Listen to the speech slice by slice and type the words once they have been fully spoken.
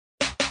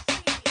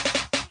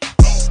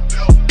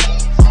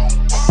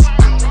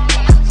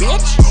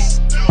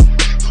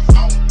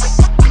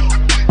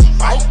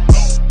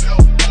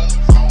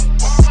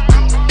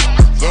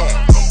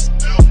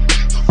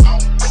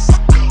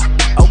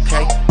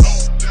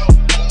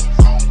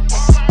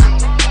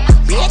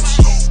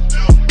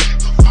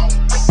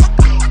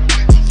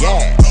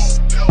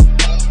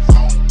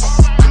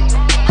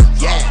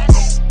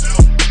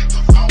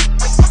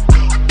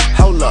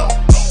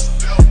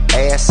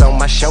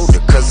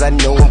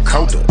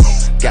colder.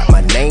 Got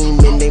my name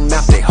in their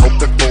mouth, they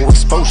hoping for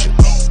exposure.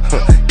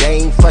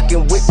 They ain't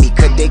fucking with me,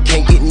 cause they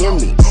can't get near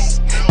me.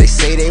 They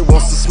say they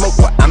want some smoke,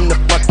 but I'm the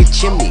fucking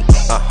chimney.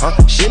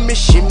 Shimmy,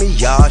 shimmy,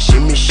 y'all,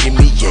 shimmy,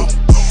 shimmy, yeah.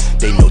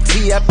 They know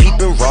T.I.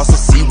 peepin' Ross and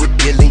see what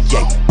dealin',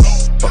 yeah.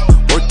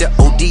 Work the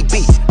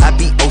ODB, I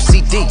be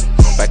OCD.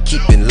 By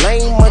keeping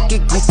lame, monkey,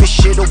 goofy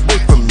shit away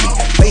from me.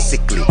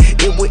 Basically,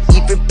 it would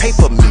even pay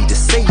for me to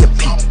say a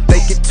peep.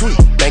 Think it tweet,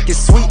 think it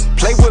sweet,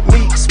 play with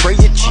me, spray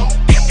your cheek.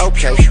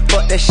 Okay,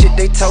 fuck that shit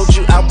they told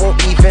you, I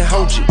won't even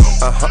hold you.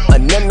 A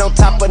none on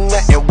top of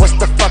nothing, what's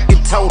the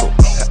fucking total?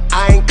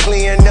 I ain't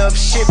clearing up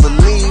shit,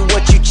 believe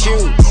what you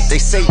choose. They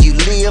say you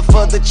live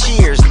for the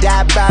cheers,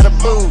 die by the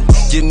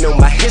booze. You know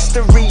my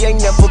history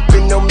ain't never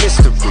been no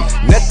mystery.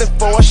 Nothing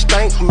for a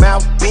stank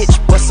mouth bitch,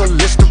 what's a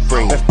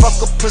Listerine? And fuck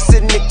a pussy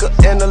nigga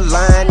and a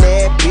line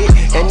that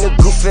bitch. And the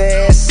goofy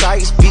ass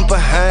sites be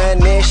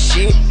behind that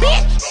shit,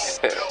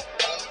 bitch.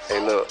 Hey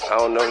look, I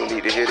don't know who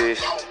need to hear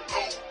this,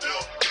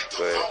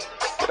 but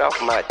get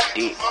off my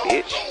dick,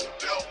 bitch.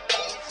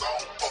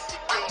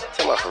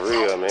 Tell me for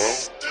real, man.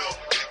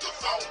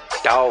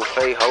 Dog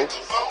face hoe.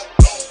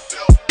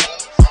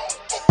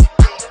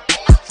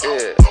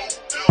 Yeah.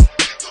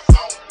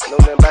 Know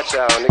nothing about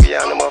y'all, nigga.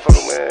 Y'all know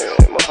motherfucker, man.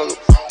 Motherfucker,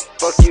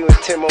 fuck you and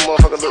 10 more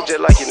motherfuckers look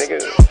just like you,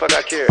 nigga. Fuck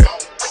I care.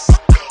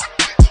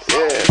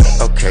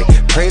 Yeah. Okay,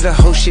 pray the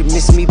whole shit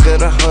miss me,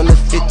 bet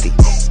 150.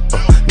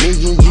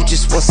 Million, you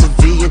just want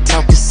civilian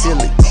talking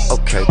silly.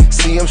 Okay,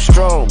 see I'm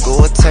strong,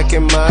 go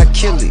attacking my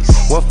Achilles.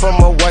 One for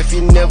my wife,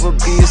 you never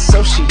be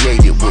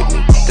associated with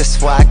me.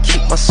 That's why I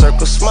keep my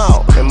circle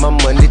small and my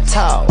money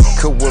tall.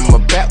 Cause when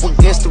my back was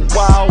against the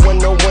wall, when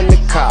no one to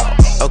call.